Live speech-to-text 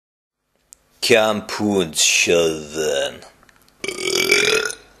Kamphundstjuven.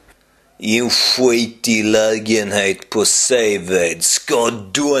 I en skitig lägenhet på Seved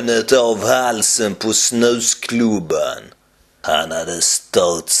skar donet av halsen på snusklubban. Han hade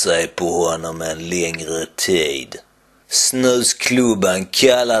stört sig på honom en längre tid. Snusklubban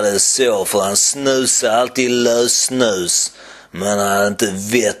kallades så för han snusade alltid lössnus. Men han hade inte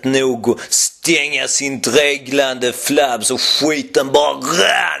vett nog att stänga sin dreglande flabb så skiten bara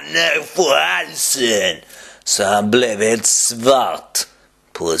rann ner för halsen. Så han blev helt svart.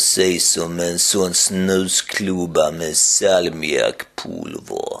 Precis som en sån snusklubba med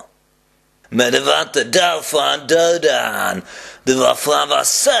salmiakpulver. Men det var inte därför han dödade han. Det var för han var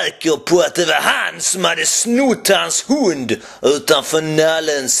säker på att det var han som hade snott hans hund utanför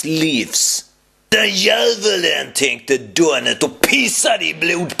nallens livs. Den djävulen, tänkte Donet och pissade i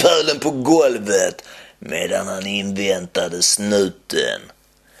blodpölen på golvet medan han inväntade snuten.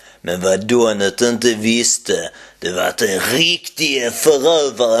 Men vad Donet inte visste, det var att den riktiga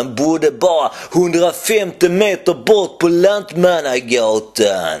förövaren bodde bara 150 meter bort på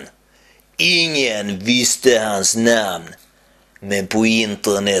Lantmannagatan. Ingen visste hans namn, men på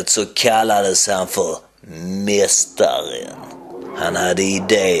internet så kallades han för mästaren. Han hade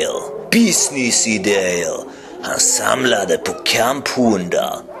idéer, businessidéer. Han samlade på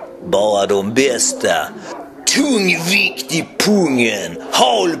kamphundar, bara de bästa. Tungvikt i pungen,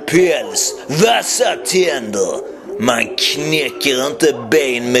 halpäls, vassa tänder. Man knäcker inte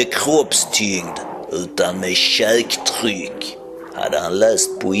ben med kroppstyngd utan med käktryck, hade han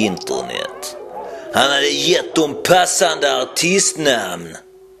läst på internet. Han hade gett dem passande artistnamn.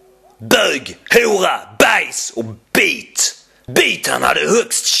 Bög, hora, bajs och bit. Bit, han hade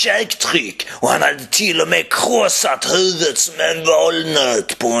högst käktryck och han hade till och med krossat huvudet som en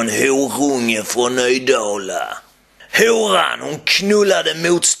valnöt på en horunge från Nydala. Horan, hon knullade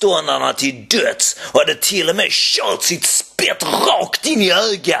motståndarna till döds och hade till och med kört sitt spett rakt in i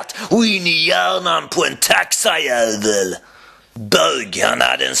ögat och in i hjärnan på en taxajävel. Bög, han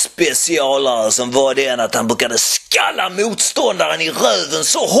hade en specialare som var den att han brukade skalla motståndaren i röven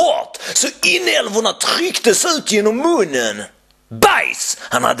så hårt så inälvorna trycktes ut genom munnen. Bajs,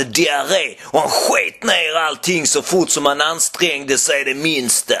 han hade diarré och han sket ner allting så fort som han ansträngde sig det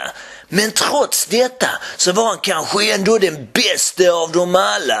minsta. Men trots detta så var han kanske ändå den bästa av dem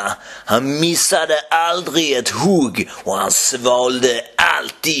alla. Han missade aldrig ett hugg och han svalde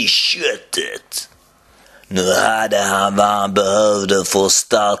alltid köttet. Nu hade han vad han behövde för att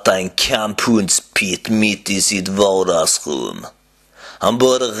starta en kamphundspitt mitt i sitt vardagsrum. Han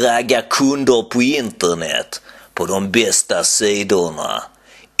började ragga kunder på internet, på de bästa sidorna.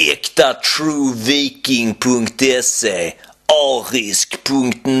 Äktatrueviking.se,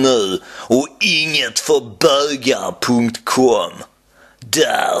 arisk.nu och ingetförbögar.com.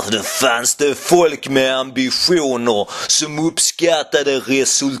 Där fanns det folk med ambitioner som uppskattade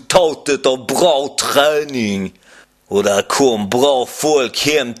resultatet av bra träning. Och där kom bra folk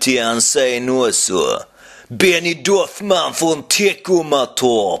hem till han sen också. Benny Doffman från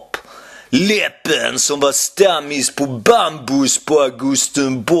Teckomatorp. Läppen som var stammis på Bambus på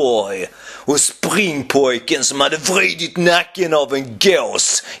Augustenborg. Och springpojken som hade vridit nacken av en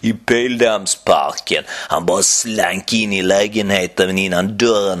gås i Pildammsparken. Han bara slank in i lägenheten innan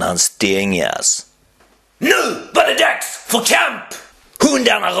dörren hann stängas. Nu var det dags för kamp!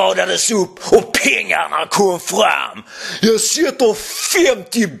 Hundarna radades upp och pengarna kom fram. Jag sätter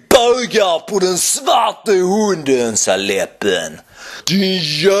 50 bögar på den svarta hunden, sa Läppen. Din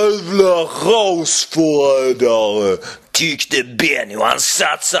jävla rasförrädare, tyckte Benny och han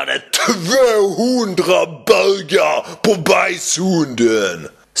satsade 200 bögar på bajshunden.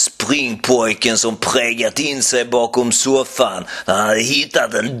 Springpojken som prägat in sig bakom soffan när han hade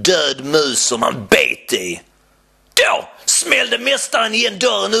hittat en död mus som han bet i. Då smällde mästaren igen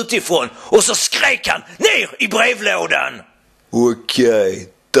dörren utifrån och så skrek han ner i brevlådan. Okej,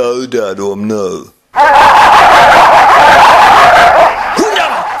 döda dem nu.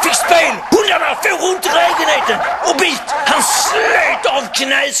 Hundarna fick spel, hundarna for runt i lägenheten och Bit, han slet av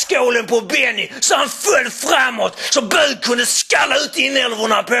knäskålen på Benny så han föll framåt så Bög kunde skalla ut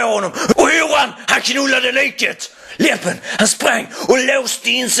inälvorna på honom och horan, han knullade liket. Läppen, han sprang och låste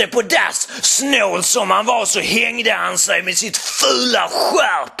in sig på dass. Snål som han var så hängde han sig med sitt fula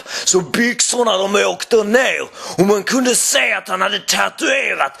skärp så byxorna de åkte ner och man kunde se att han hade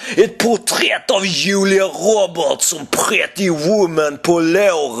tatuerat ett porträtt av Julia Roberts som Pretty Woman på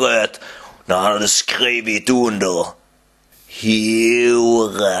låret när han hade skrivit under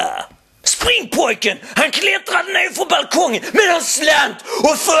Hora. Springpojken, han klättrade ner från balkongen men han slant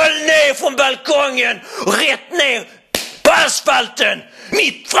och föll ner från balkongen rätt ner på på asfalten,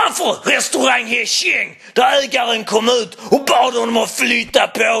 mitt framför restaurang Häschäng, där ägaren kom ut och bad honom att flytta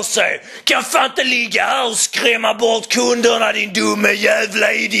på sig. Kan fan inte ligga här och skrämma bort kunderna, din dumme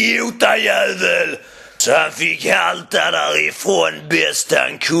jävla idiotajävel. Så han fick halta därifrån bäst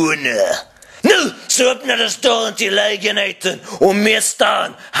han kunde. Nu så öppnades dörren till lägenheten och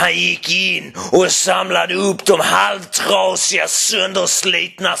mästaren, han gick in och samlade upp de halvtrasiga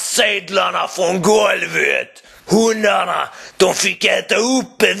sönderslitna sedlarna från golvet. Hundarna, de fick äta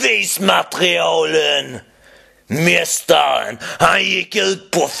upp bevismaterialen. Mästaren, han gick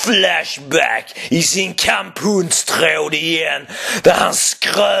ut på flashback i sin kamphundstråd igen, där han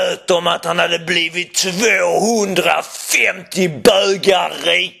skröt om att han hade blivit 250 bögar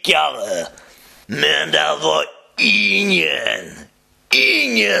rikare. Men där var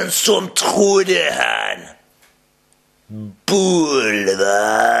ingen som trodde han. Bull,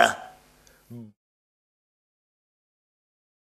 va?